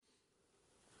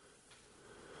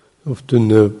Often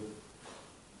the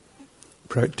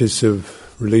practice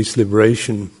of release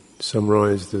liberation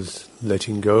summarized as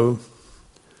letting go.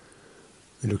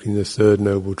 We look in the third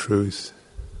noble truth.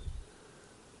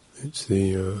 It's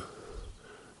the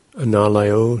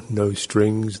analayo, no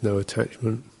strings, no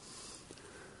attachment.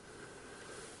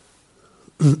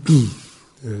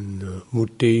 And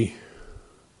mutti,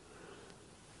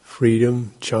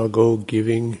 freedom, chago,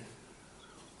 giving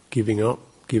up,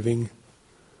 giving.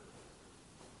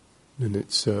 And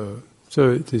it's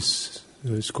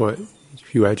there's quite a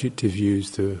few adjectives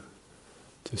used to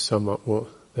sum up what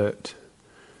that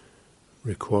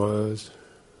requires.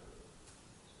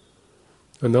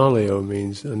 Analayo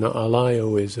means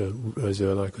alayo is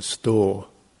like a store.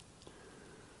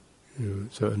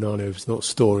 So analayo is not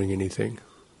storing anything,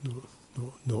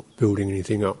 not building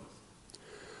anything up.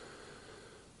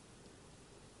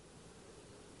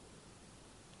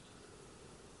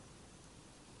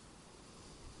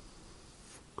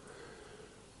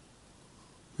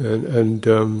 And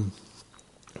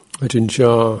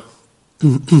Ajahn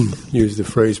used the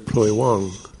phrase "ploi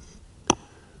wang,"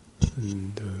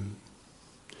 and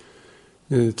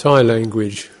in the Thai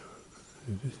language,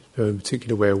 a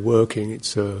particular way of working.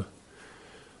 It's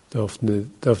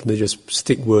often they just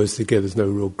stick words together. There's no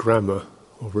real grammar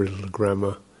or very little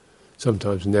grammar.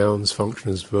 Sometimes nouns function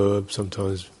as verbs.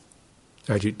 Sometimes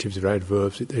adjectives are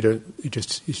adverbs.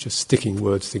 It's just sticking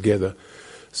words together.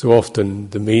 So often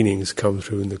the meanings come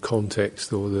through in the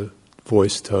context or the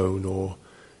voice tone, or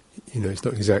it's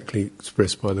not exactly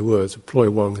expressed by the words. Ploi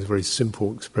wang is a very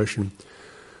simple expression.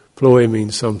 Ploi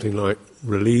means something like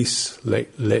release,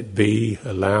 let be,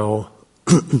 allow,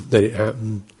 let it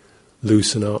happen,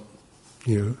 loosen up,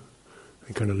 and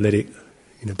kind of let it,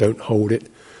 don't hold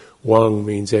it. Wang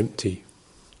means empty,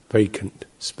 vacant,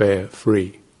 spare,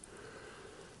 free.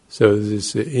 So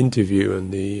there's an interview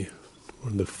in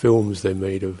one of the films they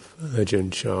made of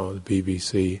Ajahn Chah, the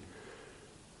BBC,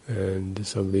 and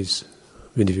some of these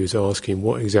interviewers ask him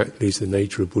what exactly is the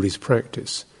nature of Buddhist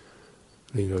practice.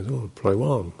 And he goes, ploi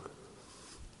wang.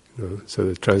 So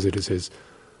the translator says,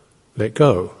 let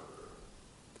go.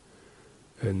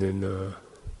 And then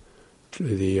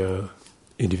the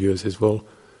interviewer says, well,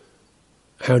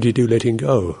 how do you do letting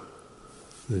go?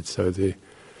 And so the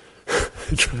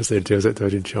translator tells that to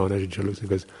Ajahn Chah, and Ajahn Chah looks and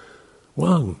goes,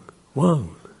 wang.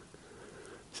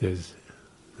 Says,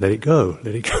 let it go.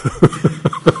 You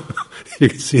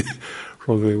can see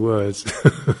from the words.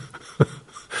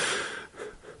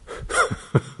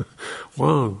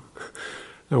 Wang.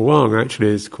 Now, Wang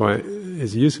actually is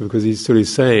useful because he's sort of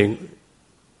saying,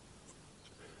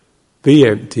 be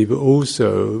empty, but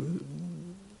also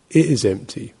it is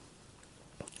empty.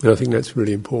 And I think that's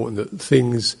really important, that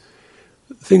things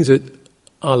that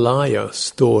alaya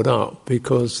stored up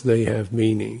because they have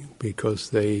meaning,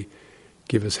 because they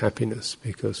give us happiness,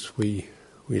 because we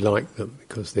like them,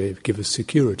 because they give us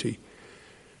security.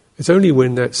 It's only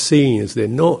when that's seen as they're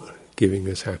not giving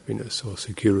us happiness or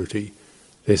security,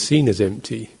 they're seen as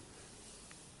empty,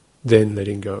 then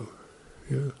letting go.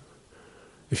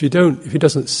 If you don't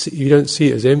see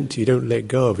it as empty, you don't let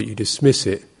go of it, you dismiss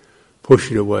it, push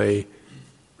it away,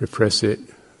 repress it,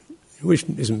 which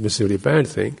isn't necessarily a bad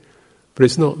thing. But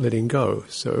it's not letting go.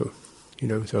 So,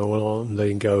 I'm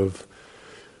letting go of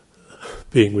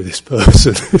being with this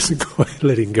person. Isn't quite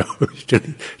letting go.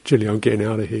 Generally, I'm getting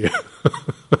out of here.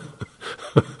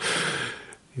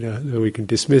 We can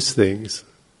dismiss things.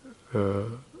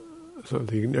 And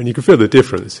you can feel the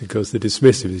difference because the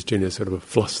dismissive is generally sort of a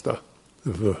fluster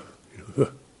of,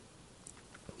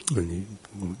 and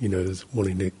there's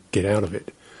wanting to get out of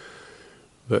it.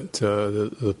 But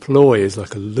the ploi is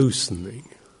like a loosening.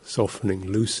 Softening,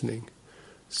 loosening.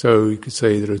 So you could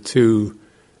say there are two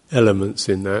elements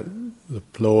in that. The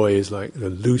ploi is like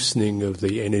the loosening of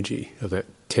the energy, of that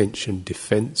tension,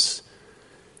 defense.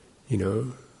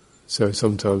 So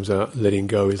sometimes letting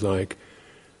go is like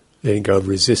letting go of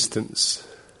resistance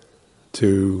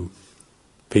to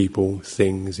people,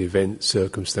 things, events,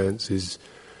 circumstances.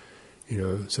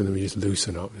 So then we just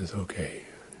loosen up and it's okay.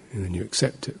 And then you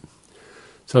accept it.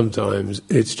 Sometimes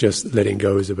it's just letting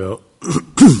go is about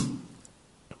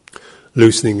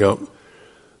loosening up,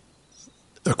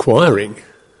 acquiring.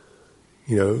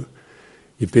 You're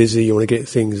busy, you want to get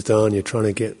things done, you're trying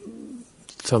to get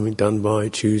something done by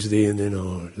Tuesday, and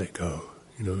then, let go.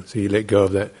 So you let go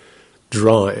of that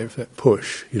drive, that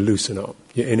push, you loosen up,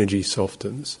 your energy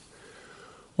softens.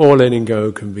 Or letting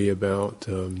go can be about,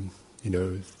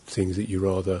 things that you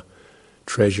rather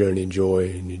treasure and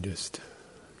enjoy, and you just,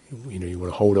 you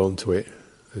want to hold on to it,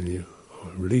 and you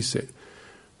release it.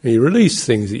 And you release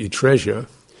things that you treasure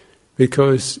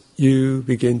because you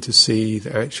begin to see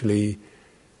that actually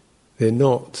they're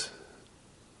not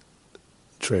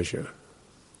treasure.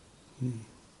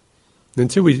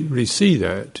 Until we really see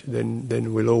that,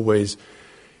 then we'll always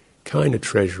kind of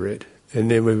treasure it,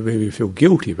 and then we maybe feel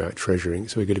guilty about treasuring,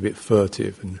 so we get a bit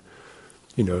furtive, and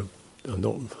I'm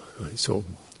not sort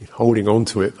of holding on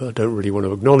to it, but I don't really want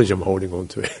to acknowledge I'm holding on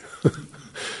to it,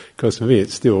 because for me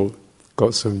it's still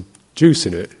got some juice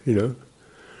in it,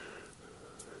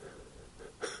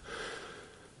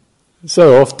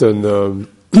 So often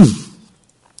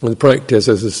the practice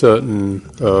has a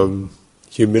certain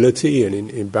humility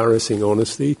and embarrassing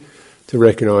honesty to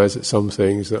recognise that some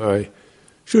things that I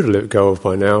should have let go of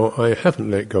by now, I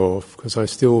haven't let go of, because I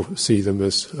still see them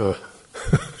as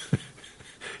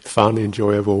fun,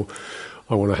 enjoyable.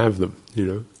 I want to have them,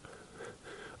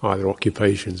 either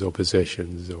occupations or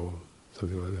possessions or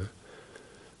something like that.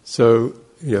 So,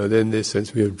 then in this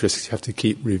sense we just have to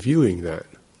keep reviewing that.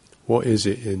 What is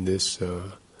it in this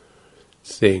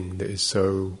thing that is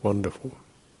so wonderful?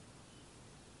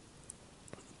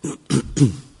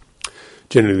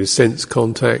 Generally with sense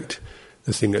contact,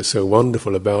 the thing that's so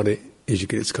wonderful about it is you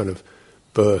get this kind of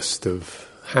burst of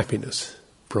happiness,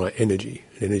 bright energy,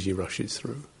 and energy rushes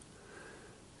through.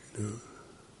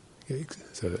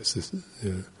 So that's this,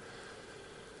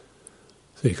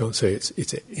 so you can't say it's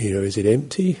is it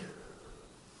empty?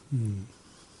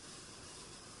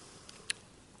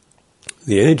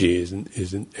 The energy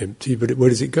isn't empty, but where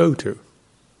does it go to?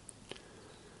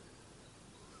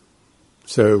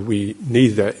 So we need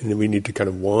that, and we need to kind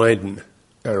of widen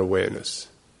our awareness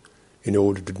in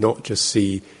order to not just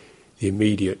see the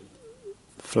immediate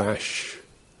flash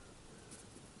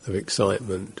of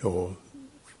excitement or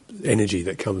energy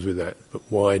that comes with that, but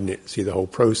widen it, see the whole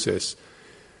process.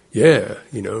 Yeah,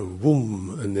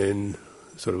 boom, and then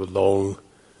sort of a long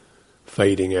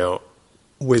fading out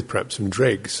with perhaps some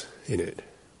dregs in it.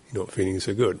 You're not feeling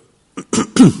so good.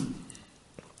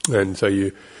 And so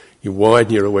you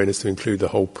widen your awareness to include the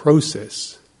whole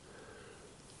process.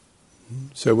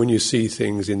 So when you see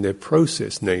things in their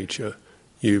process nature,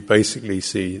 you basically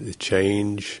see the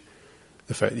change,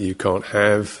 the fact that you can't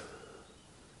have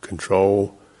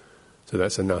control, so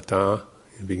that's anatta,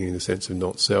 beginning the sense of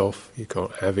not self. You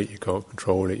can't have it, you can't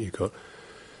control it,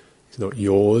 it's not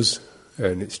yours,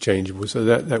 and it's changeable. So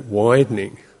that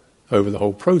widening over the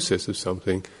whole process of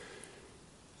something,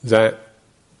 that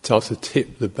starts to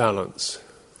tip the balance.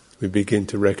 We begin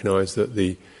to recognise that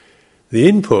the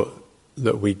input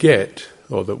that we get,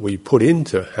 or that we put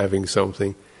into having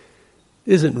something,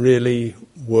 isn't really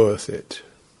worth it,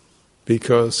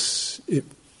 because it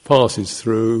passes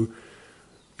through.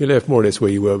 You're left more or less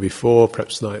where you were before,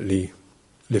 perhaps slightly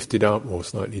lifted up or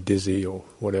slightly dizzy or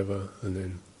whatever, and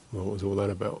then what was all that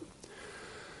about?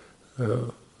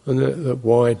 And that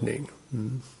widening.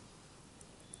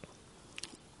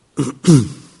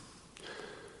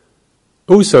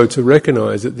 Also to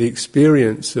recognise that the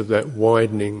experience of that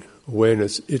widening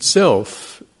awareness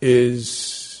itself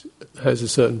has a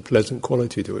certain pleasant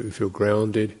quality to it. We feel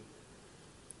grounded,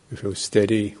 we feel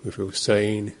steady, we feel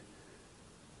sane,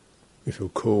 we feel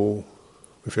cool,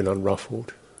 we feel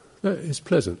unruffled. That is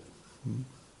pleasant,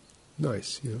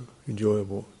 nice,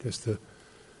 enjoyable, just to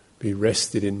be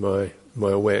rested in my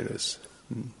awareness.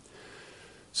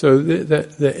 So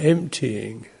the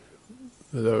emptying,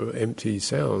 although empty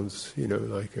sounds,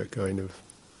 like a kind of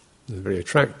very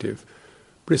attractive,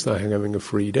 but it's like having a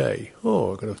free day.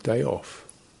 Oh, I've got a day off.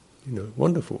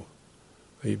 Wonderful.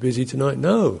 Are you busy tonight?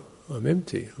 No, I'm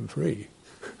empty, I'm free.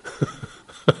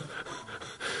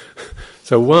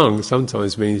 So wang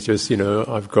sometimes means just,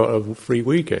 I've got a free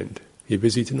weekend. You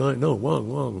busy tonight? No,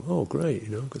 wang. Oh, great,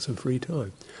 I've got some free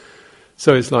time.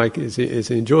 So it's like, it's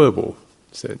an enjoyable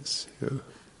sense, that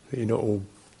you're not all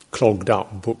clogged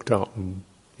up and booked up and,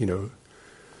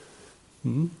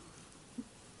 Of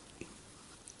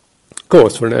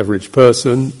course, for an average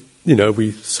person,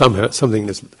 we somehow, something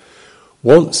that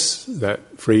wants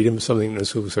that freedom, something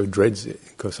that also dreads it,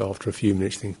 because after a few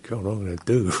minutes you think, God, what am I going to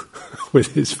do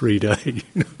with this free day?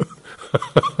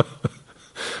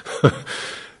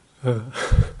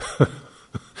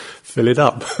 Fill it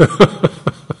up.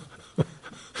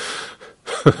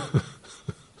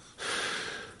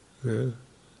 Yeah.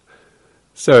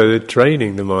 So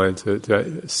training the mind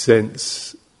to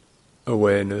sense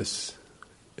awareness,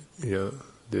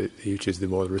 which is the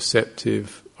more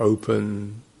receptive,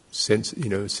 open,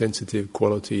 sensitive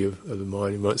quality of the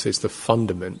mind. You might say it's the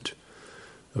fundament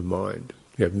of mind.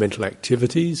 You have mental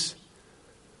activities,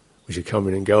 which are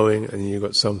coming and going, and then you've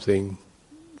got something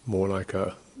more like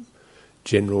a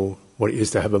general, what it is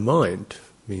to have a mind,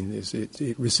 I mean,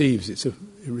 it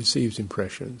receives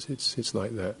impressions. It's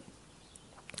like that.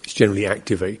 It's generally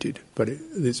activated, but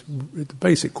the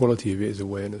basic quality of it is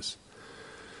awareness.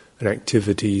 And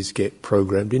activities get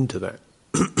programmed into that.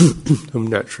 And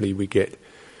naturally we get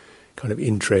kind of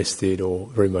interested or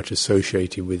very much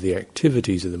associated with the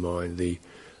activities of the mind, the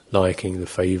liking, the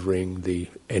favouring, the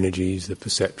energies, the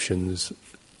perceptions,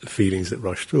 the feelings that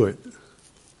rush through it.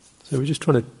 So we're just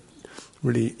trying to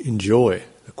really enjoy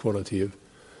the quality of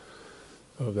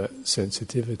that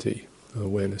sensitivity, of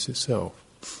awareness itself.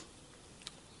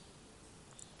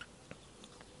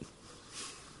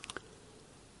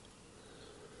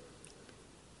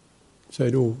 So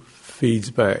it all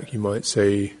feeds back. You might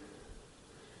say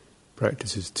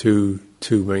practice has two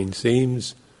main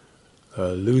themes: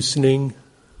 loosening,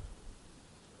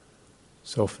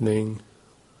 softening,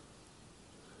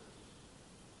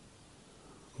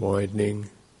 widening.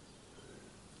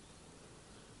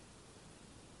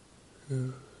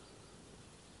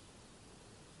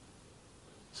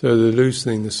 So the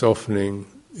loosening, the softening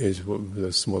is more the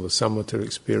samatha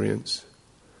experience.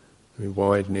 I mean,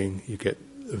 widening, you get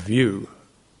a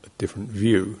different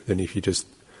view than if you're just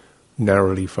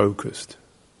narrowly focused.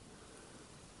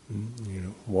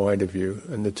 Wider view,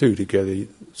 and the two together,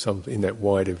 in that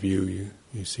wider view,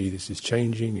 you see this is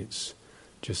changing. It's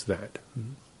just that.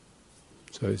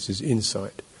 So this is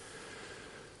insight.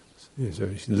 So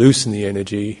you loosen the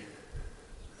energy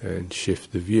and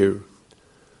shift the view.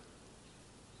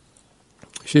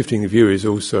 Shifting the view is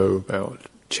also about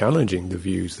challenging the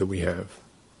views that we have,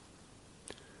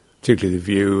 particularly the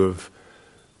view of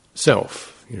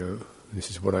self.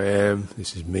 This is what I am,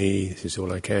 this is me, this is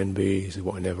all I can be, this is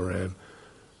what I never am.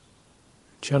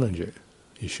 Challenge it.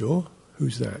 You sure?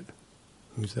 Who's that?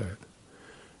 Who's that?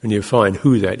 And you find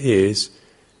who that is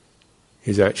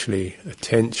actually a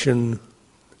tension,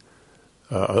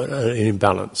 an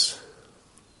imbalance.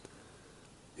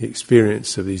 The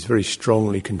experience of these very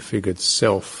strongly configured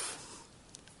self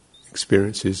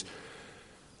experiences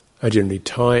are generally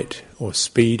tight or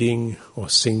speeding or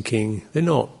sinking. They're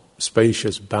not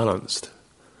spacious, balanced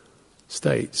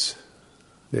states.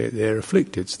 They're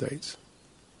afflicted states.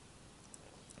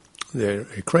 They're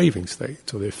craving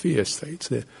states or they're fear states.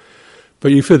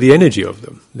 But you feel the energy of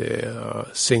them. They're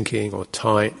sinking or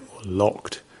tight or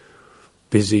locked,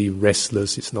 busy,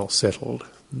 restless, it's not settled.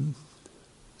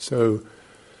 So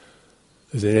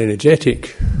there's an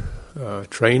energetic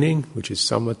training, which is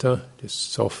samatha,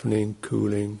 just softening,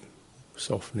 cooling,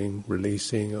 softening,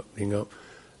 releasing, opening up,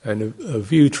 and a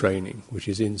view training, which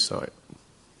is insight.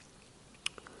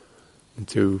 And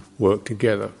to work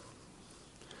together.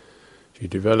 If you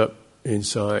develop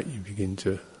insight, you begin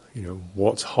to,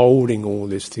 what's holding all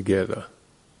this together?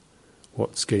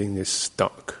 What's getting this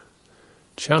stuck?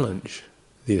 Challenge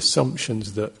the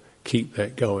assumptions that keep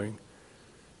that going.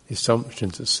 The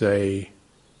assumptions that say,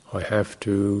 I have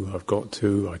to, I've got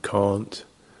to, I can't,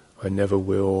 I never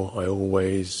will, I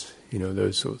always,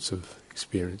 those sorts of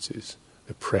experiences,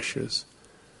 the pressures.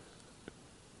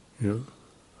 Who's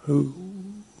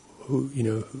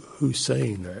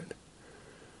saying that?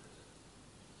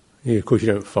 Of course,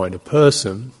 you don't find a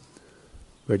person,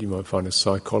 but you might find a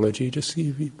psychology.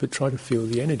 But try to feel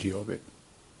the energy of it,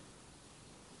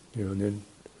 and then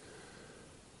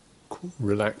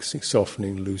relaxing,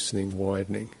 softening, loosening,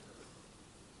 widening.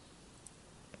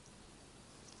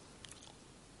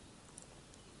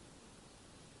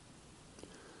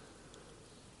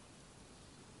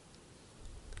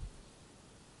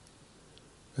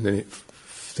 And then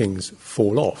things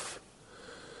fall off.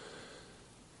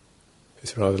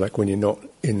 It's rather like when you're not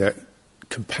in that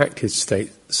compacted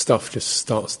state, stuff just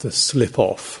starts to slip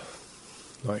off,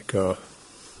 like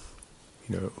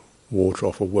water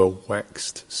off a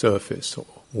well-waxed surface or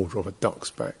water off a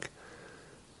duck's back.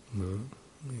 You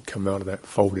come out of that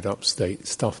folded up state,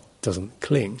 stuff doesn't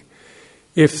cling.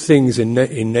 If things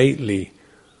innately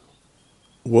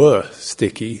were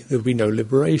sticky, there would be no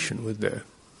liberation, would there?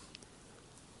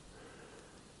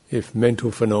 If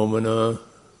mental phenomena,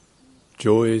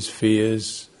 joys,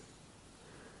 fears,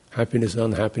 happiness,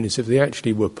 unhappiness, if they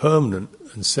actually were permanent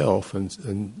and self, and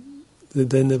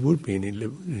then there would be any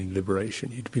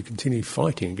liberation. You'd be continually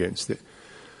fighting against it.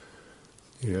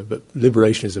 But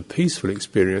liberation as a peaceful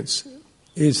experience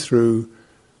is through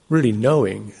really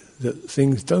knowing that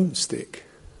things don't stick.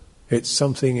 It's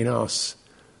something in us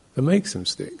that makes them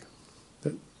stick,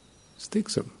 that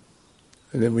sticks them.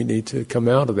 And then we need to come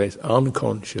out of this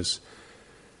unconscious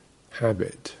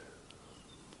habit,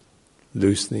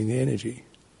 loosening the energy,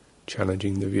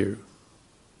 challenging the view.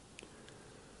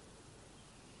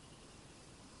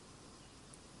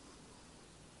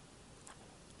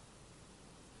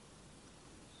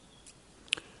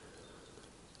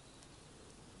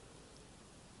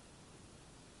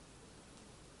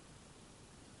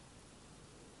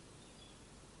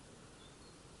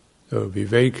 So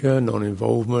viveka,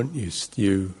 non-involvement,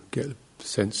 you get a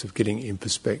sense of getting in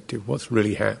perspective. What's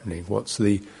really happening? What's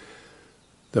the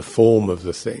form of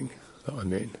the thing that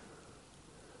I'm in?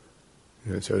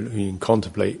 So you can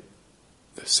contemplate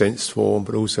the sense form,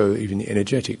 but also even the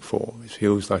energetic form. It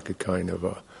feels like a kind of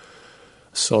a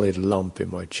solid lump in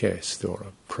my chest, or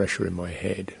a pressure in my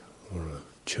head, or a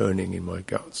churning in my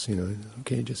guts.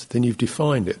 Okay, then you've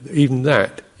defined it. Even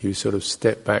that, you sort of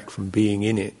step back from being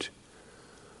in it.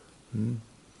 And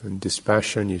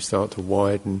dispassion, you start to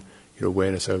widen your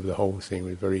awareness over the whole thing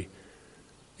with a very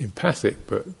empathic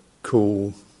but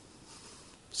cool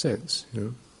sense.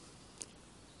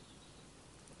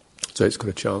 So it's got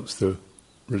a chance to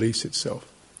release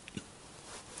itself.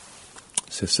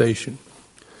 Cessation.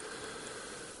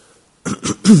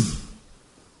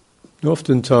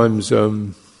 Oftentimes,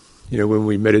 when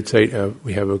we meditate,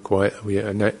 we have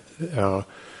our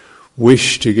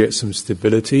wish to get some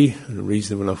stability, and a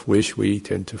reasonable enough wish. We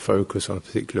tend to focus on a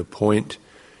particular point,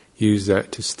 use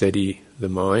that to steady the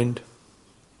mind,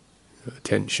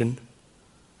 attention,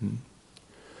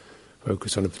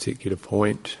 focus on a particular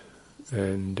point,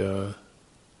 and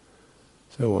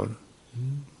so on.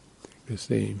 The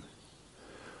theme.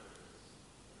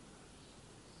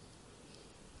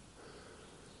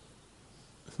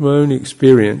 From my own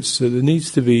experience, there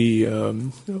needs to be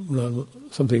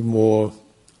something more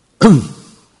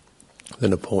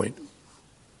than a point,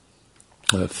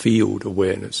 a field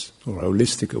awareness or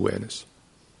holistic awareness.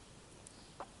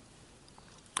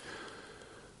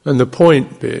 And the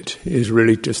point bit is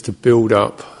really just to build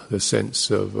up the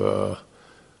sense of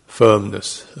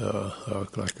firmness,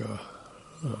 like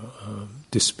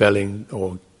dispelling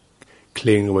or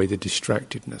clearing away the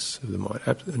distractedness of the mind.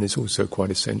 And it's also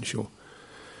quite essential.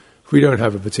 If we don't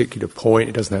have a particular point,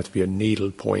 it doesn't have to be a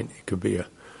needle point. It could be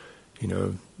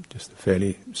just a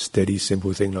fairly steady,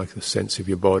 simple thing like the sense of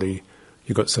your body.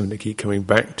 You've got something to keep coming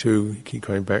back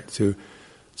to.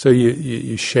 So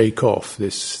you shake off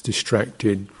this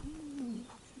distracted,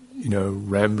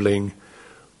 rambling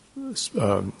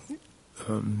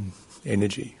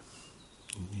energy.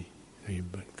 You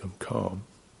become calm.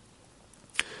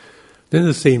 Then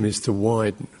the theme is to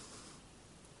widen.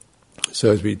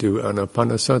 So as we do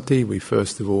anapanasati, we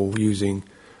first of all using,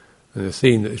 and the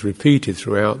theme that is repeated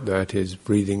throughout that is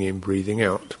breathing in, breathing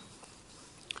out.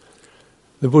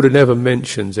 The Buddha never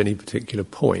mentions any particular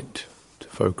point to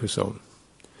focus on.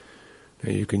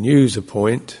 Now you can use a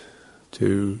point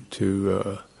to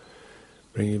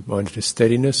bring your mind to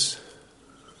steadiness,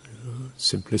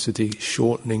 simplicity,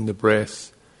 shortening the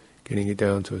breath, getting it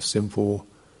down to a simple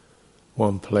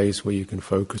one place where you can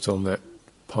focus on that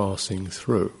passing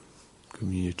through. Could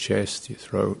be in your chest, your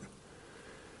throat,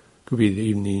 could be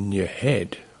even in your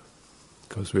head,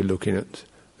 because we're looking at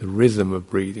the rhythm of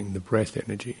breathing, the breath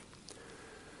energy.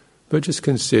 But just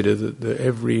consider that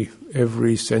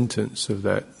every sentence of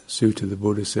that sutta, the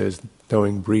Buddha says,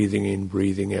 knowing breathing in,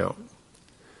 breathing out.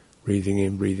 Breathing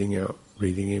in, breathing out.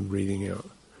 Breathing in, breathing out.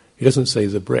 He doesn't say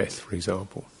the breath, for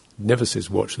example. He never says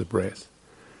watch the breath.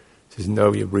 He says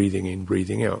know you're breathing in,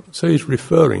 breathing out. So he's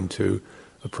referring to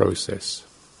a process.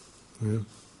 Yeah.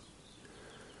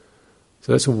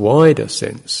 So that's a wider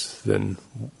sense than,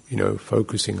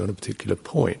 focusing on a particular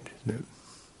point. Isn't it?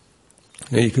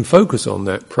 Now you can focus on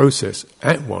that process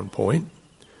at one point.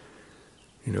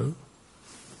 You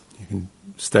can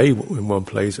stay in one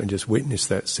place and just witness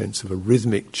that sense of a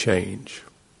rhythmic change.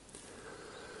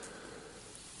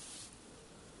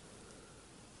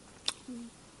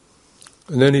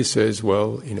 And then he says,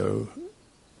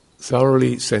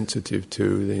 thoroughly sensitive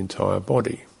to the entire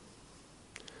body.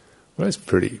 Well, that's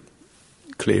pretty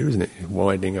clear, isn't it?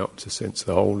 Widening up to sense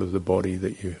the whole of the body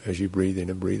that you, as you breathe in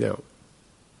and breathe out.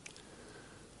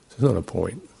 So it's not a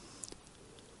point.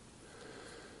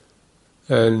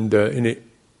 And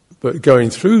but going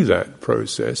through that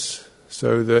process,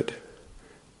 so that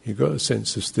you've got a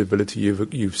sense of stability,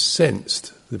 you've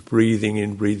sensed the breathing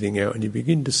in, breathing out, and you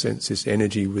begin to sense this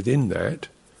energy within that,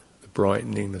 the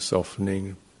brightening, the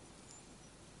softening,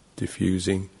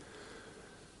 diffusing.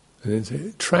 And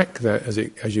then track that as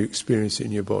you experience it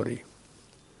in your body.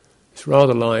 It's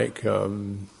rather like,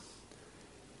 when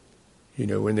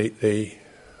they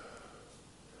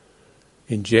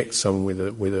inject someone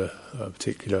with a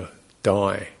particular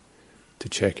dye to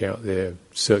check out their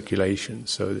circulation,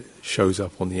 so it shows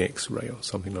up on the X-ray or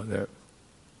something like that,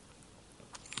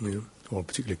 or a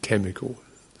particular chemical,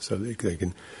 so they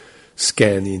can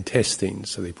scan the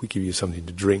intestines. So they give you something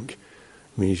to drink.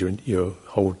 It means your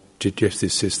whole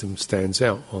digestive system stands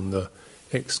out on the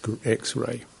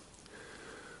X-ray.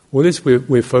 Well, this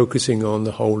we're focusing on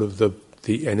the whole of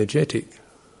the energetic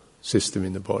system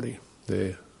in the body,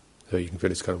 the So you can feel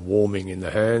this kind of warming in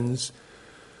the hands,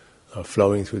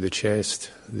 flowing through the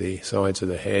chest, the sides of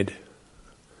the head.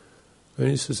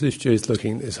 And Sucitto is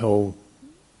looking at this whole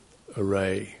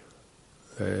array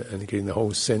and getting the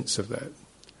whole sense of that.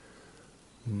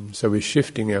 So we're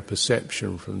shifting our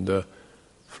perception from the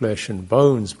flesh and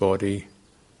bones body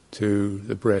to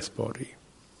the breath body.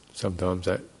 Sometimes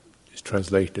that is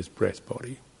translated as breath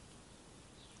body.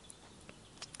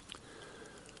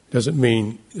 It doesn't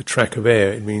mean a track of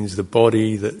air, it means the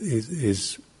body that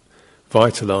is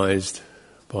vitalized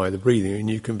by the breathing, and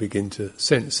you can begin to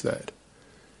sense that.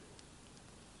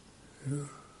 And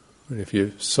if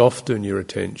you soften your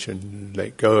attention,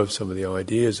 let go of some of the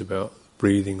ideas about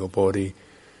breathing or body,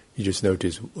 you just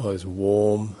notice, oh, there's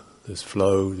warm, there's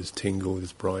flow, there's tingle,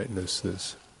 there's brightness,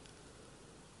 just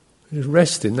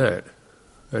rest in that,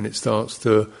 and it starts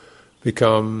to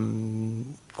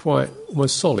become quite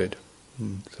almost solid,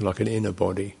 so like an inner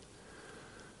body.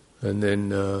 And then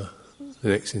the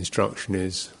next instruction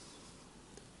is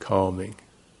calming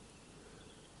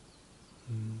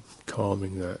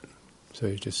that. So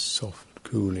it's just soft,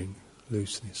 cooling,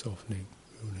 loosening, softening,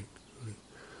 cooling.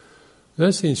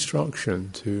 That's the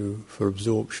instruction for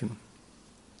absorption.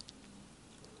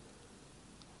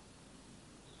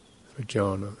 For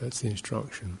jhana, that's the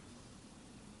instruction.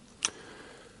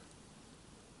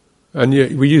 And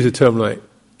yet we use a term like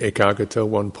ekagata,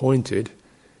 one-pointed,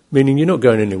 meaning you're not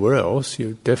going anywhere else,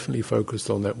 you're definitely focused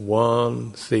on that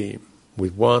one theme,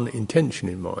 with one intention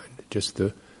in mind, just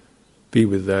to be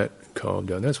with that, calm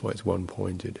down. That's why it's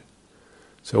one-pointed.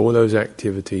 So all those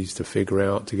activities to figure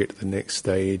out, to get to the next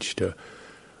stage, to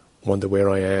wonder where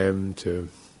I am, to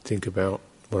think about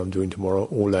what I'm doing tomorrow,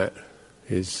 all that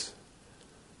is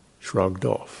shrugged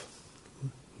off.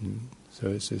 So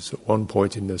it's this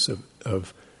one-pointedness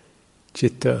of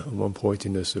citta, and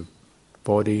one-pointedness of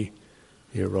body.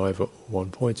 You arrive at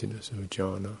one-pointedness of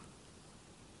jhana.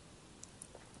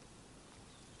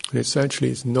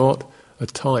 It's not a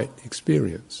tight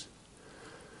experience.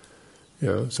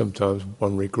 Sometimes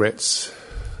one regrets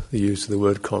the use of the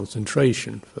word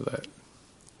concentration for that.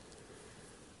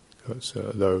 Because,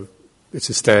 though it's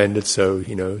a standard, so,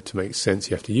 to make sense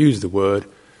you have to use the word,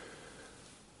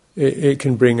 it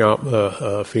can bring up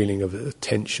a feeling of a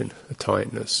tension, a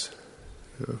tightness.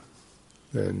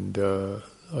 And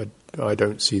I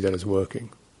don't see that as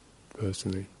working,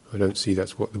 personally. I don't see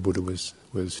that's what the Buddha was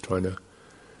trying to,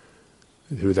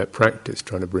 through that practice,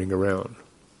 trying to bring around.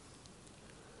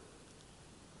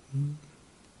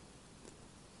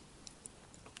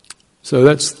 So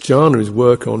that's jhana's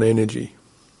work on energy.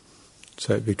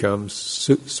 So it becomes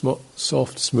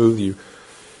soft, smooth. You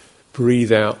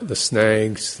breathe out the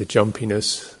snags, the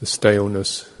jumpiness, the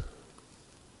staleness.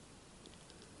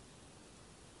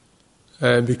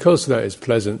 And because that is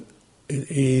pleasant,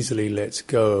 it easily lets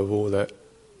go of all that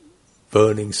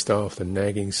burning stuff, the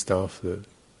nagging stuff, the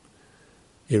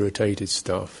irritated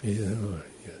stuff.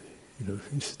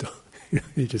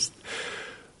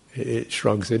 It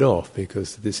shrugs it off,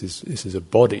 because this is a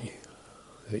body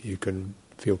that you can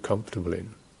feel comfortable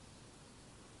in.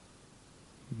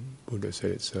 Buddha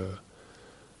said it's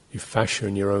you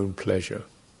fashion your own pleasure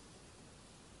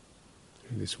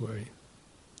in this way.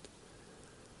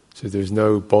 So there's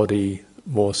no body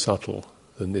more subtle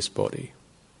than this body,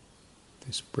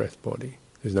 this breath body.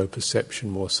 There's no perception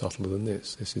more subtle than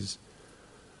this. This is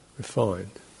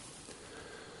refined.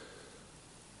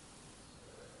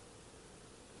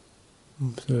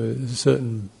 So there's a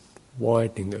certain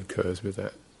widening that occurs with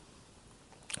that.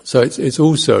 So it's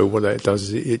also, what that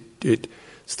does is it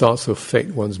starts to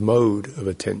affect one's mode of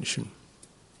attention.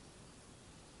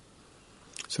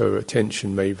 So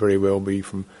attention may very well be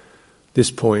from this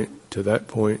point to that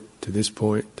point, to this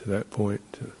point, to that point,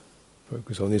 to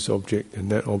focus on this object, and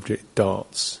that object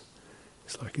darts.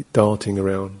 It's like it darting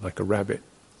around like a rabbit.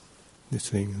 This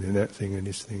thing, and then that thing, and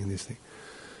this thing, and this thing.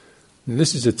 And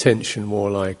this is attention more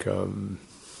like,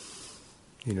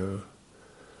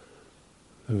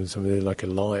 somebody like a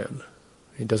lion.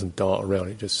 It doesn't dart around,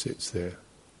 it just sits there.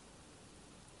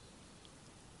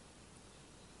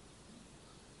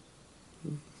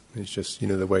 It's just,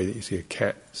 the way that you see a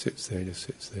cat sits there, just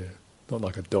sits there. Not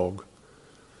like a dog.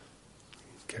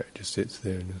 The cat just sits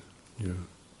there and,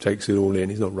 takes it all in.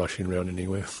 He's not rushing around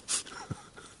anywhere.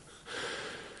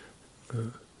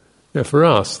 Now for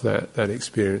us, that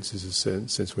experience is a certain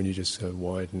sense when you just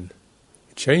widen,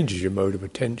 it changes your mode of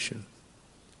attention.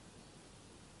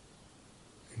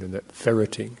 That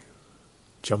ferreting,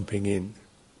 jumping in,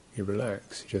 you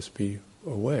relax, you just be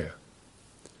aware.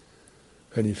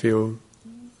 And you feel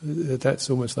that's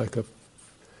almost like a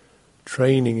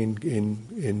training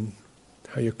in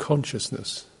how your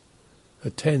consciousness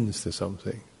attends to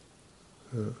something.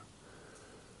 And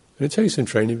it takes some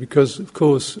training because, of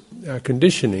course, our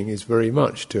conditioning is very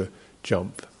much to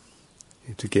jump,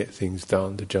 to get things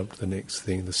done, to jump to the next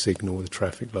thing, the signal, the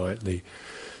traffic light, the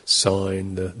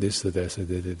sign, the this, the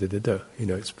that, the.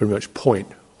 It's pretty much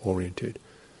point-oriented.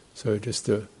 So just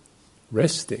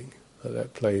resting at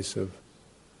that place of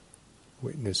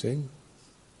witnessing.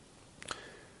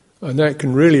 And that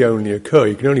can really only occur,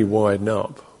 you can only widen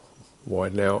out,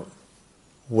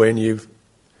 when you've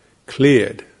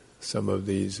cleared some of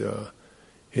these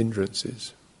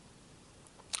hindrances.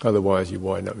 Otherwise you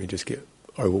widen up and you just get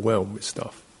overwhelmed with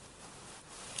stuff.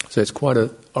 So it's quite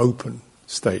an open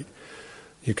state.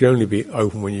 You can only be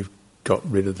open when you've got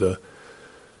rid of the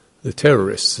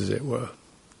terrorists, as it were.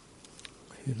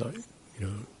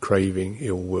 Craving,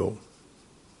 ill will,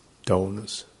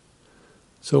 dullness.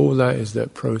 So all that is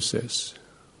that process.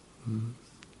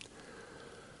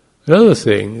 Another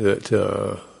thing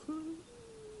that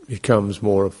becomes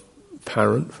more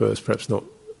apparent, first perhaps not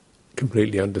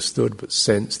completely understood but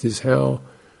sensed, is how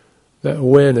that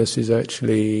awareness is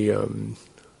actually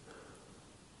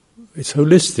it's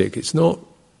holistic. It's not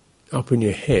up in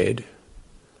your head.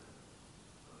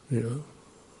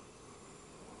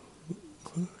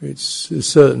 It's a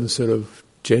certain sort of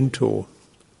gentle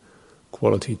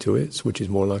quality to it, which is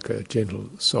more like a gentle,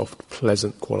 soft,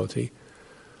 pleasant quality,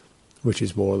 which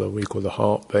is more what we call the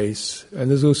heart base.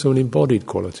 And there's also an embodied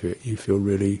quality to it. You feel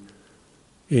really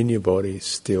in your body,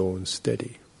 still and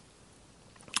steady.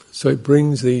 So it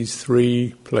brings these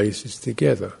three places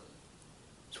together.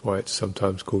 That's why it's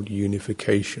sometimes called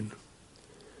unification.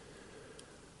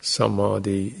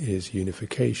 Samadhi is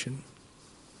unification.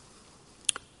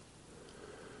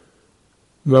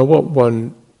 Now what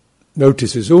one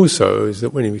notices also is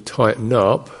that when you tighten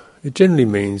up, it generally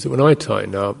means that when I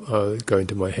tighten up, I go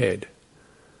into my head.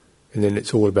 And then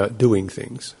it's all about doing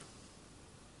things.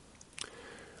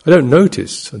 I don't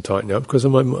notice I'm tightening up because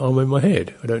I'm in my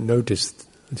head. I don't notice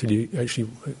until you actually,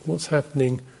 what's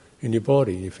happening in your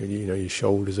body? You feel, your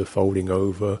shoulders are folding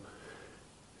over.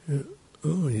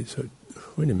 So,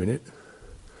 wait a minute.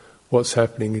 What's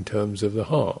happening in terms of the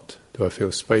heart? Do I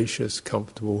feel spacious,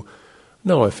 comfortable?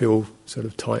 No, I feel sort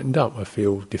of tightened up. I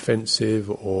feel defensive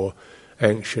or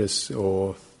anxious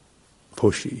or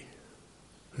pushy.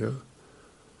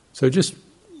 So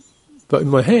but in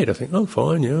my head I think, oh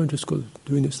fine, I'm just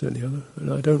doing this, that and the other.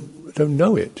 And I don't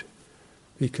know it.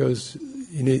 Because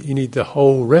you need the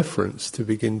whole reference to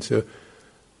begin to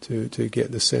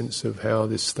get the sense of how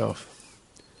this stuff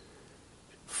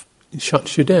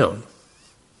shuts you down.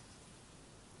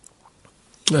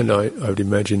 And I would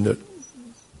imagine that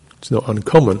it's not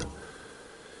uncommon,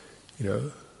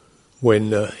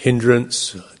 when the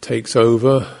hindrance takes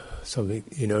over, something,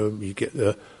 you get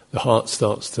the heart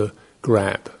starts to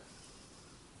grab,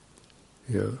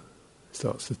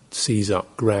 starts to seize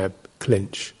up, grab,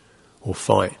 clench, or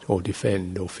fight, or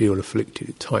defend, or feel afflicted.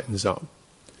 It tightens up.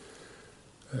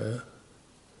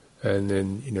 And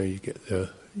then, you get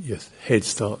your head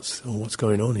starts, oh, what's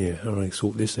going on here? How do I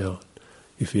sort this out?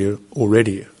 If you're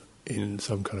already in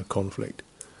some kind of conflict.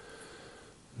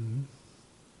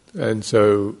 And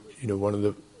so, one of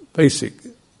the basic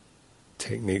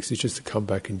techniques is just to come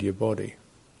back into your body.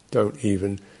 Don't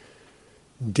even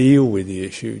deal with the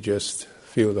issue, just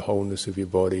feel the wholeness of your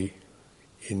body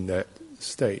in that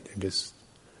state, and just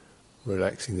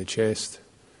relaxing the chest,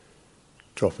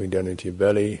 dropping down into your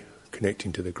belly,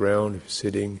 connecting to the ground if you're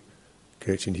sitting,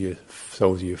 connecting to your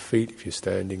soles of your feet if you're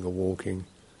standing or walking.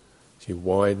 So you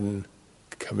widen,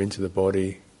 come into the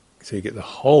body, so you get the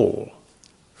whole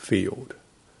field,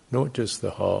 not just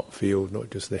the heart field,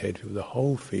 not just the head field, the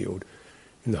whole field.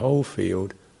 In the whole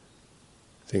field,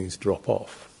 things drop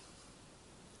off.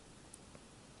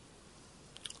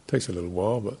 It takes a little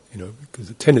while, but because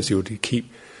the tendency would be to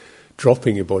keep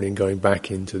dropping your body and going back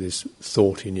into this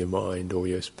thought in your mind or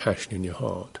your passion in your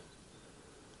heart.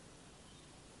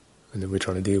 And then we're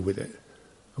trying to deal with it.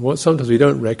 And what sometimes we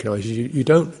don't recognise is you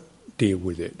don't deal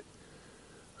with it.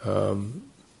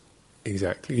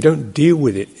 Exactly. You don't deal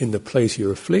with it in the place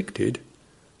you're afflicted.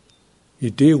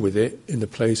 You deal with it in the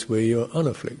place where you're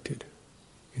unafflicted.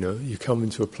 You come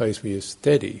into a place where you're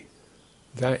steady.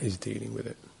 That is dealing with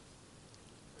it.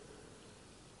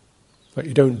 But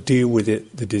you don't deal with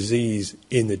it, the disease,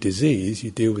 in the disease. You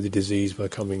deal with the disease by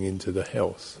coming into the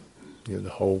health, the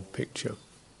whole picture.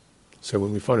 So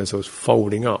when we find ourselves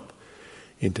folding up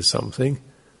into something,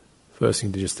 first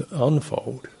thing to just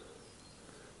unfold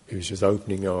is just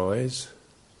opening our eyes,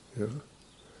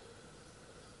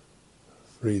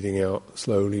 breathing out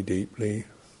slowly, deeply.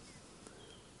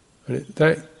 And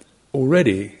that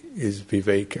already is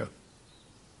viveka.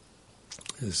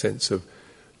 There's a sense of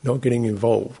not getting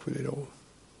involved with it all.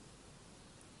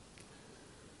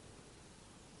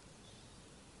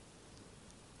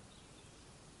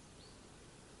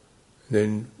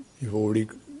 Then you've already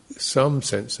some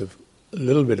sense of a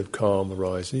little bit of calm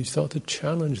arises, and you start to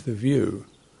challenge the view,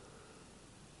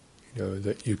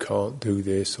 that you can't do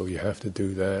this, or you have to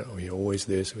do that, or you're always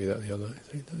this, or you're that, and the other.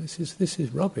 You think, no, this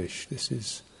is rubbish. This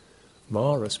is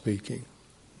Mara speaking.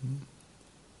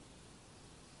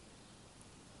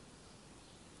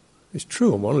 It's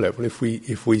true on one level. If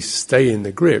we stay in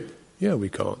the grip, we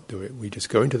can't do it. We just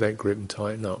go into that grip and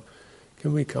tighten up.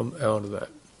 Can we come out of that?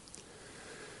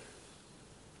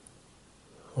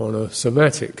 On a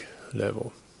somatic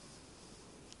level.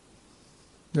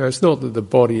 Now, it's not that the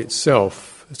body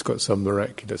itself has got some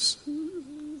miraculous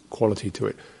quality to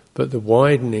it, but the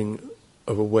widening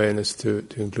of awareness to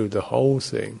include the whole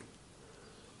thing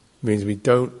means we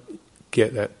don't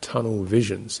get that tunnel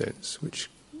vision sense, which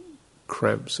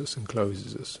cramps us and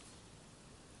closes us.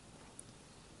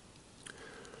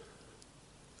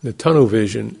 The tunnel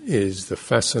vision is the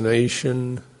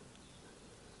fascination,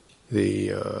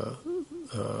 the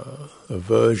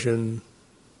aversion,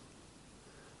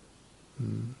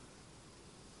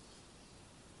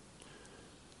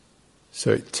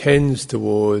 so it tends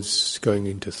towards going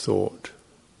into thought,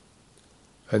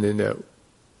 and then that,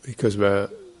 because of our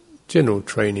general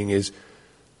training is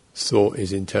thought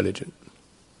is intelligent.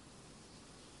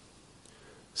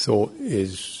 Thought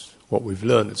is what we've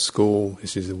learned at school.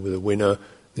 This is the winner.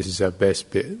 This is our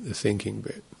best bit, the thinking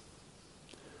bit.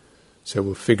 So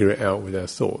we'll figure it out with our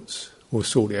thoughts. We'll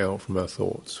sort it out from our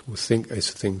thoughts. We'll think this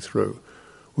thing through.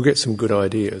 We'll get some good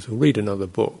ideas. We'll read another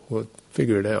book. We'll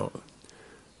figure it out.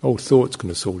 Old thought's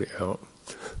going to sort it out.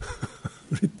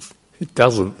 It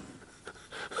doesn't.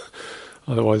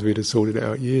 Otherwise we'd have sorted it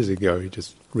out years ago. You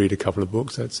just read a couple of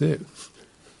books, that's it.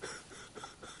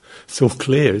 It's all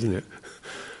clear, isn't it?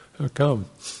 How come?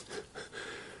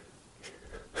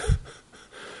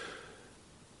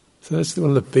 So that's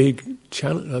one of the big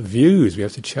views we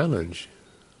have to challenge.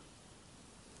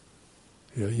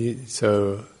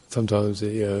 So sometimes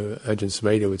Ajahn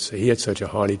Sumedho would say he had such a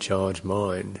highly charged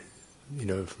mind,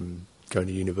 from going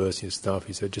to university and stuff.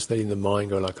 He said, just letting the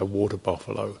mind go like a water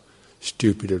buffalo,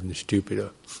 stupider and stupider.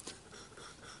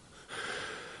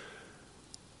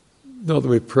 Not that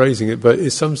we're praising it, but in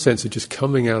some sense of just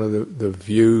coming out of the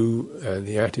view and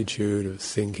the attitude of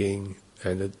thinking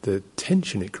and the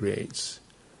tension it creates.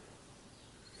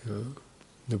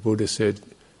 The Buddha said,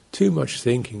 too much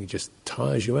thinking just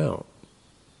tires you out.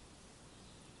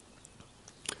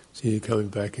 So you're coming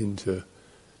back into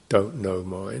don't know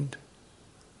mind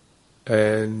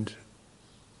and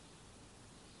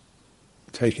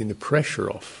taking the pressure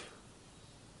off.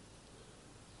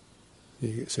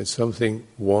 So something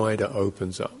wider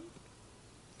opens up,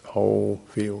 whole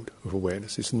field of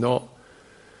awareness. It's not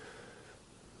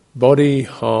body,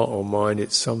 heart or mind,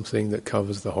 it's something that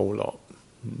covers the whole lot.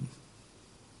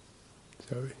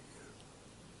 So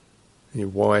you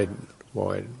widen.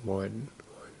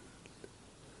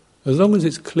 As long as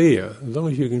it's clear, as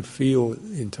long as you can feel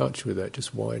in touch with that,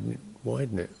 just widen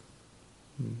it.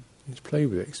 Just play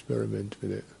with it, experiment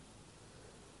with it.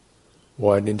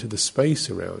 Widen into the space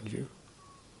around you.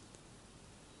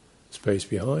 Space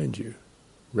behind you.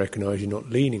 Recognise you're not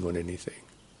leaning on anything.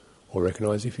 Or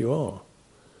recognise if you are.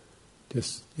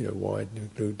 Just, widen and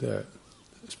include that.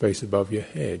 Space above your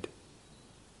head.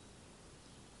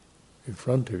 In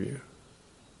front of you.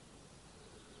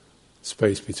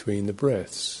 Space between the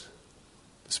breaths.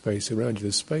 The space around you,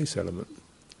 the space element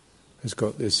has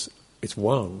got this, it's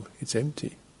one, it's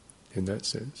empty in that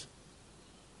sense.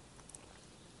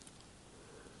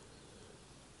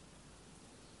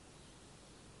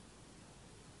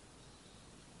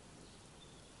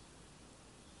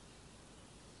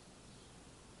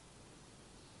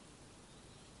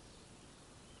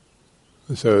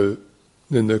 So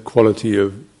then the quality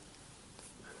of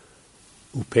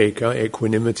upekkha,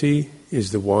 equanimity,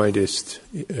 is the widest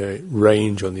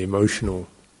range on the emotional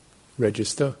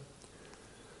register.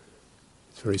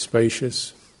 It's very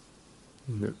spacious.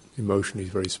 Emotionally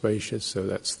is very spacious, so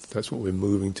that's what we're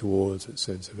moving towards, that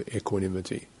sense of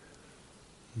equanimity.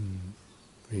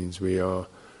 Means we are,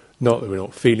 not that we're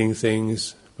not feeling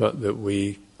things, but that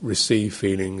we receive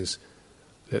feelings,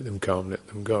 let them come, let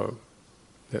them go.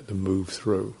 Let them move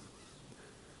through.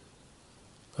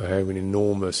 I have an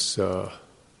enormous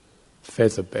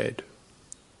feather bed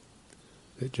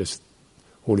that just,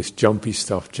 all this jumpy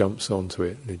stuff jumps onto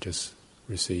it and it just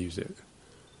receives it.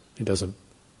 It doesn't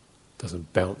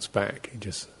bounce back, it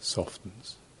just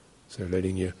softens. So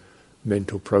letting your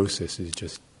mental processes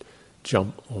just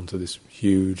jump onto this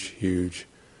huge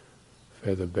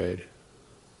feather bed,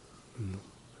 and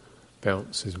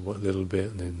bounces a little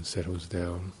bit and then settles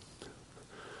down.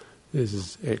 This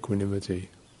is equanimity.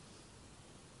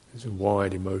 It's a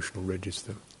wide emotional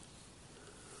register.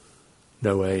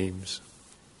 No aims,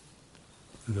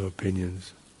 no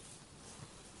opinions,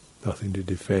 nothing to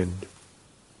defend.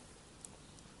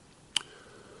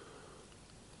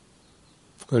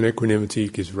 And equanimity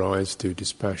gives rise to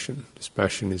dispassion.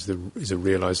 Dispassion is a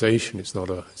realization. It's not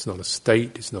a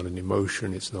state. It's not an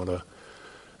emotion. It's not a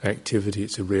activity.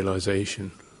 It's a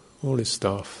realization. All this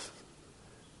stuff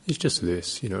is just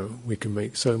this. We can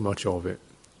make so much of it.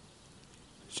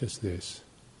 It's just this.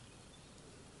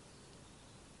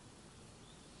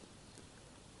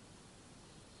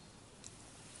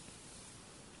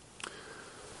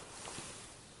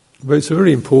 But it's a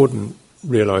very important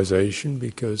realization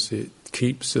because it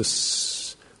keeps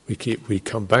us. We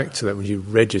come back to that when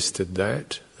you've registered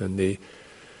that, and you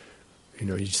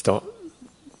start,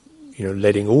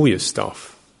 letting all your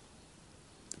stuff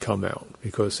come out,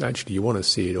 because actually you want to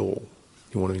see it all.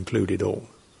 You want to include it all.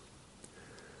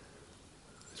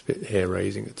 It's a bit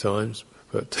hair-raising at times,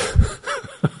 but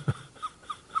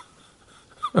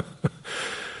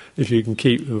if you can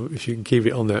keep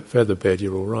it on that feather bed,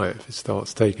 you're all right. If it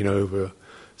starts taking over,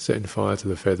 setting fire to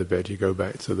the feather bed, you go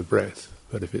back to the breath.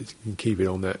 But if you can keep it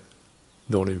on that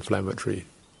non-inflammatory,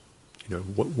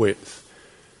 width,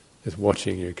 just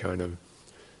watching your kind of,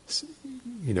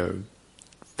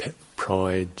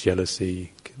 pride,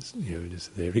 jealousy,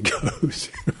 just there it goes.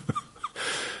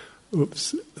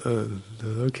 Oops,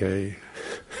 okay,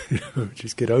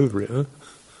 just get over it, huh?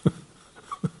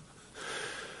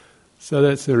 So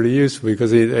that's really useful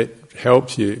because it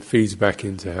helps you, it feeds back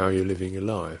into how you're living your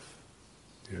life.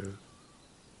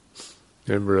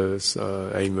 Remember,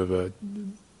 the aim of a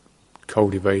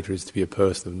cultivator is to be a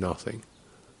person of nothing.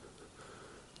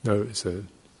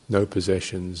 No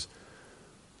possessions.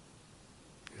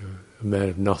 A man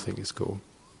of nothing is called.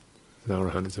 An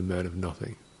Arahant is a man of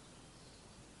nothing.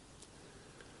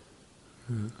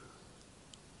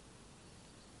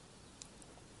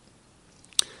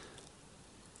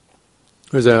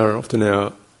 Whereas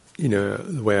the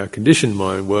way our conditioned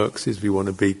mind works is we want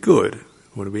to be good,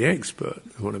 we want to be expert,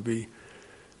 we want to be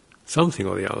something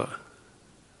or the other.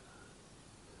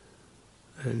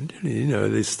 And,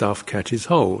 this stuff catches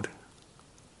hold.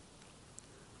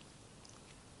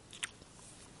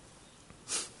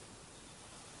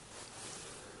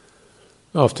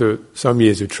 After some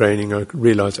years of training, I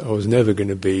realised I was never going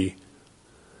to be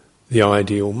the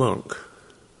ideal monk.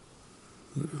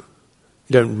 You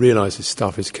don't realise this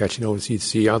stuff is catching hold. You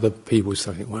see other people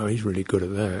saying, wow, he's really good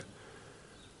at that.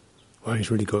 Wow,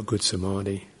 he's really got good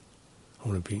samadhi. I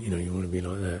want to be, you want to be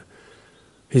like that.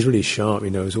 He's really sharp, he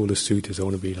knows all the suttas, I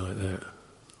want to be like that.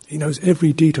 He knows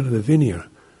every detail of the Vinaya.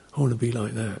 I want to be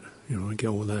like that. I want to get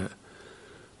all that.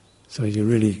 So you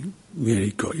really,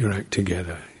 really got your act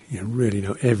together. You really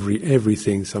know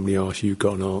everything somebody asks you, you've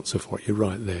got an answer for it. You're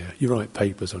right there. You write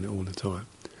papers on it all the time.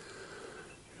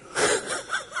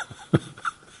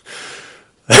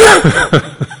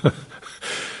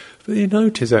 But you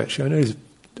notice, actually, I notice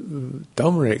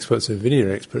Dhamma experts and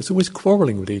Vinaya experts always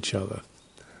quarrelling with each other.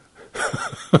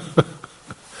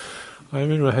 I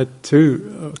remember I had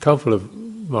a couple of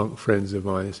monk friends of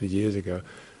mine, this was years ago,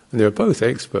 and they were both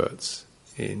experts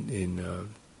in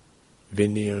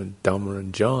Vinaya and Dhamma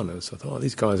and jhanas. So I thought,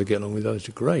 these guys are getting along with others,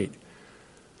 are great.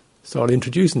 Started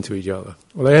introducing to each other.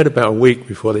 Well, they had about a week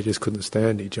before they just couldn't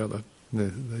stand each other.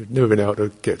 They've never been able to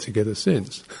get together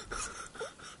since.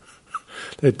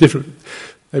 They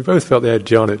both felt they had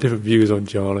jhana, different views on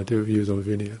jhana, different views on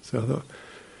Vinaya. So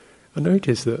I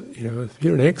noticed that, if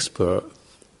you're an expert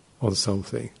on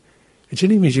something, it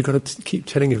generally means you've got to keep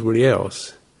telling everybody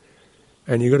else,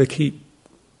 and you've got to keep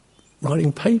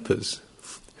writing papers,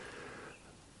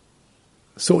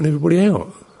 sorting everybody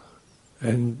out,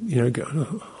 and go,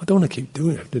 no, I don't want to keep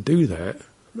have to do that.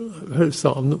 Perhaps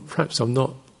I'm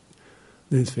not.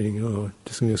 Then thinking,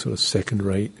 just going to be sort of second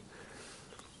rate,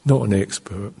 not an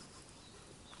expert.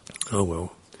 Oh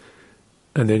well.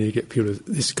 And then you get people,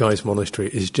 this guy's monastery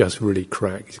is just really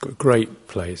crack. He's got a great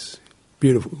place,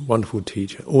 beautiful, wonderful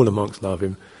teacher. All the monks love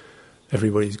him.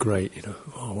 Everybody's great.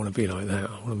 I want to be like that.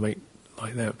 I want to make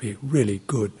like that be a really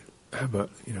good habit.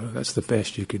 That's the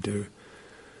best you could do.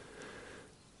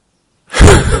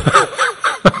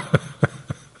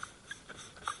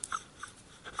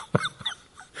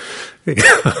 I'm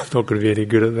not going to be any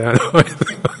good at that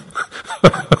either.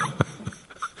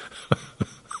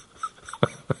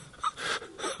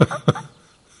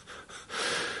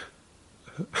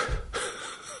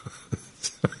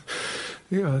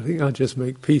 I think I'll just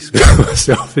make peace with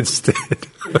myself instead.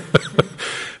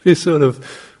 It's sort of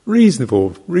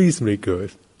reasonable, reasonably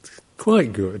good,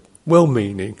 quite good,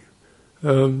 well-meaning.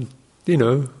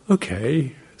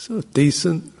 Okay, sort of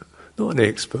decent, not an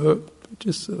expert, but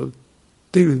just sort of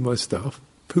dealing with my stuff,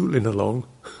 pootling along.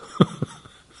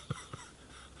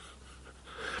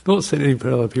 Not setting any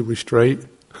other people straight.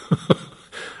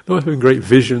 Not having great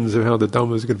visions of how the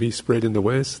Dhamma is going to be spread in the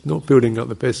West. Not building up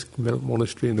the best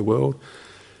monastery in the world.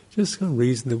 Just kind of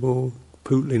reasonable,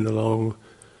 pootling along,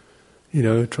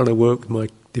 trying to work my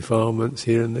defilements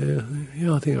here and there.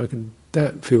 Yeah, I think I can.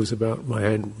 That feels about my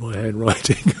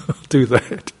handwriting. I'll do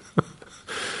that.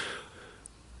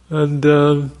 And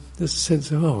there's a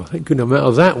sense of, thank goodness I'm out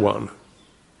of that one.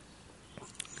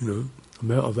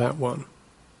 I'm out of that one.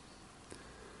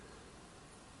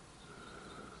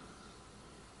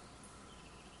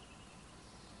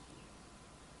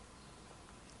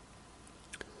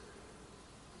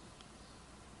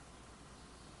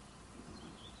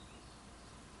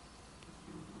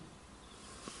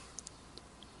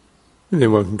 And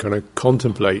then one can kind of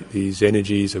contemplate these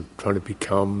energies of trying to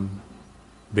become,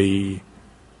 be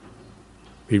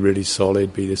really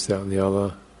solid, be this, that and the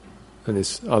other. And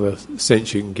this other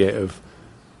sense you can get of,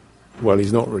 well,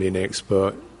 he's not really an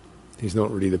expert, he's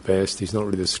not really the best, he's not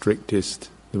really the strictest,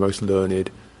 the most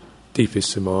learned,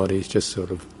 deepest samadhi, he's just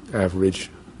sort of average,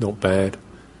 not bad.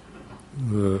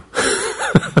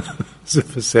 It's a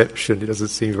perception, it doesn't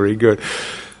seem very good.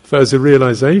 But as a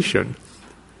realization,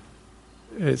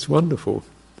 it's wonderful.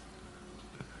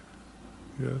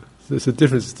 There's a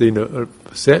difference between a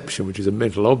perception, which is a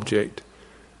mental object,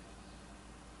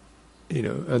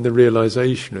 and the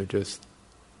realization of just,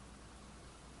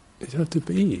 it doesn't have to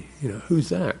be, who's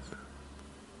that?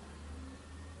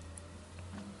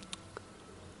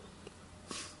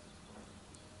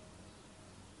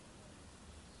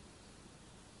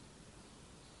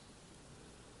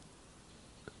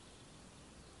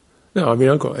 No, I mean,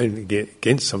 I've got anything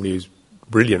against somebody who's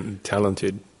brilliant and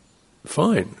talented.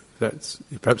 Fine.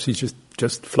 Perhaps he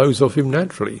just flows off him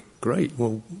naturally. Great.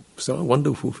 Well, so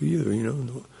wonderful for you.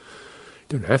 You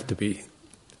don't have to be,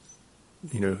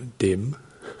 dim.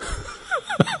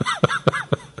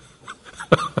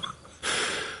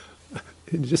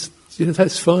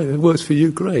 That's fine. It works for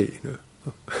you. Great.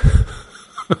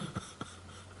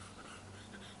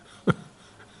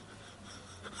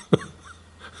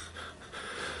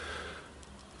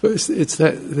 But it's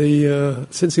that the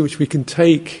sense in which we can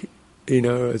take,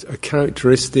 a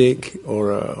characteristic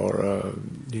or a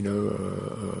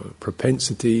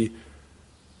propensity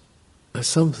as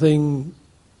something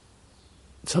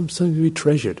to be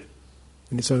treasured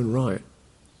in its own right.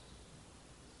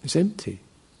 It's empty.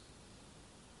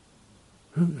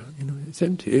 It's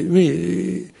empty.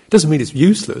 It doesn't mean it's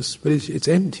useless, but it's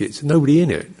empty. It's nobody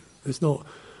in it. It's not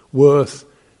worth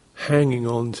hanging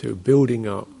on to, building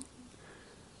up,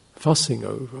 fussing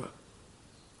over.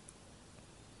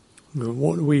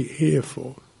 What are we here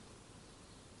for?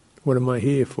 What am I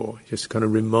here for? Just kind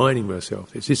of reminding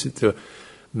myself. Is it to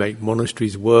make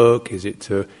monasteries work? Is it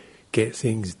to get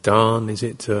things done? Is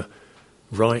it to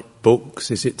write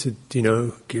books? Is it to,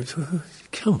 give...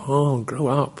 Come on, grow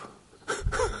up.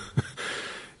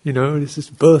 This is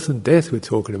birth and death we're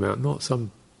talking about, not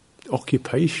some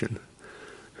occupation.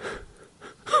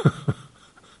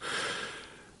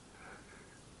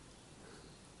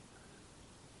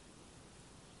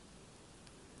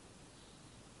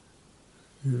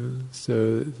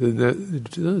 So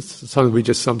sometimes we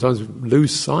just sometimes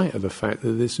lose sight of the fact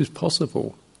that this is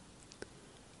possible.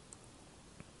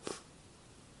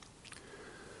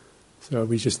 So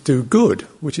we just do good,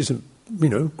 which isn't,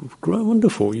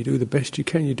 wonderful. You do the best you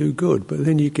can, you do good, but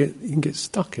then you can get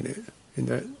stuck in it, in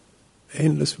that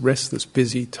endless, restless,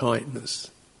 busy tightness.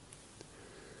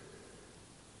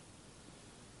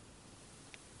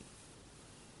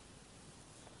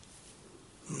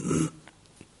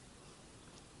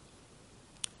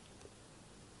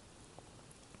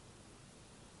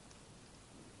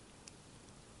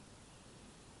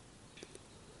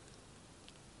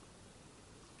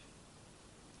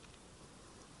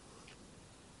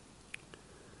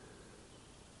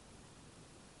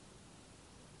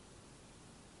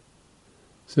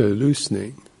 So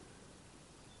loosening.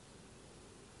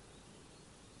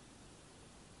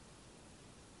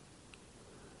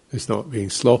 It's not being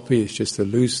sloppy, it's just a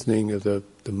loosening of the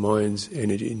mind's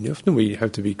energy. And often we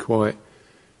have to be quite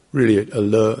really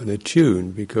alert and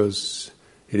attuned, because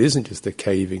it isn't just a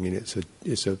caving in,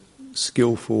 it's a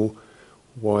skillful,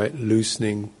 white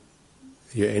loosening,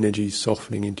 your energy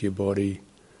softening into your body,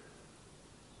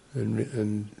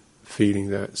 and feeling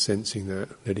that, sensing that,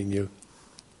 letting your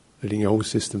whole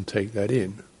system take that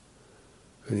in.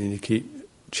 And then you keep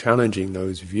challenging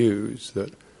those views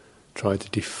that try to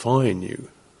define you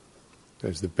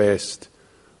as the best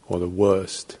or the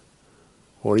worst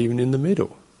or even in the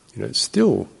middle. It's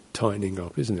still tightening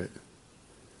up, isn't it?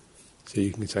 So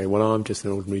you can say, well, I'm just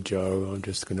an ordinary Joe, I'm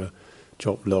just going to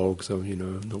chop logs, I'm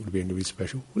not going to be anything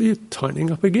special. Well, you're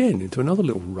tightening up again into another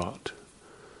little rut.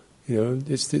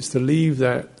 It's to leave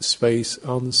that space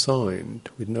unsigned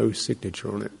with no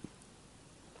signature on it.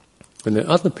 And then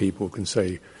other people can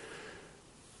say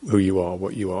who you are,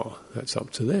 what you are. That's up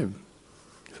to them,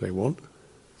 if they want.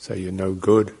 Say you're no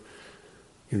good,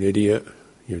 you're an idiot,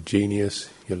 you're a genius,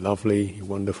 you're lovely, you're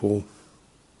wonderful,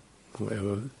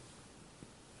 whatever.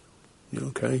 You're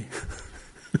okay.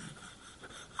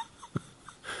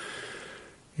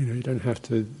 You don't have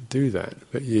to do that,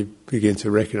 but you begin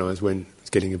to recognise when it's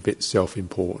getting a bit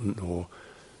self-important or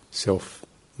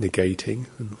self-negating,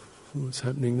 and what's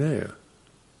happening there.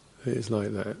 It's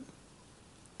like that.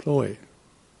 Ploy,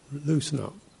 loosen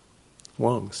up.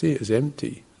 Wang, see it as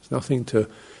empty. There's nothing to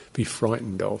be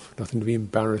frightened of, nothing to be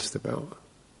embarrassed about,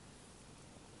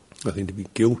 nothing to be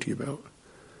guilty about,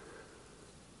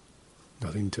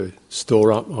 nothing to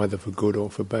store up either for good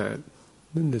or for bad.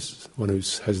 And this one who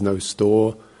has no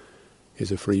store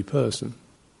is a free person.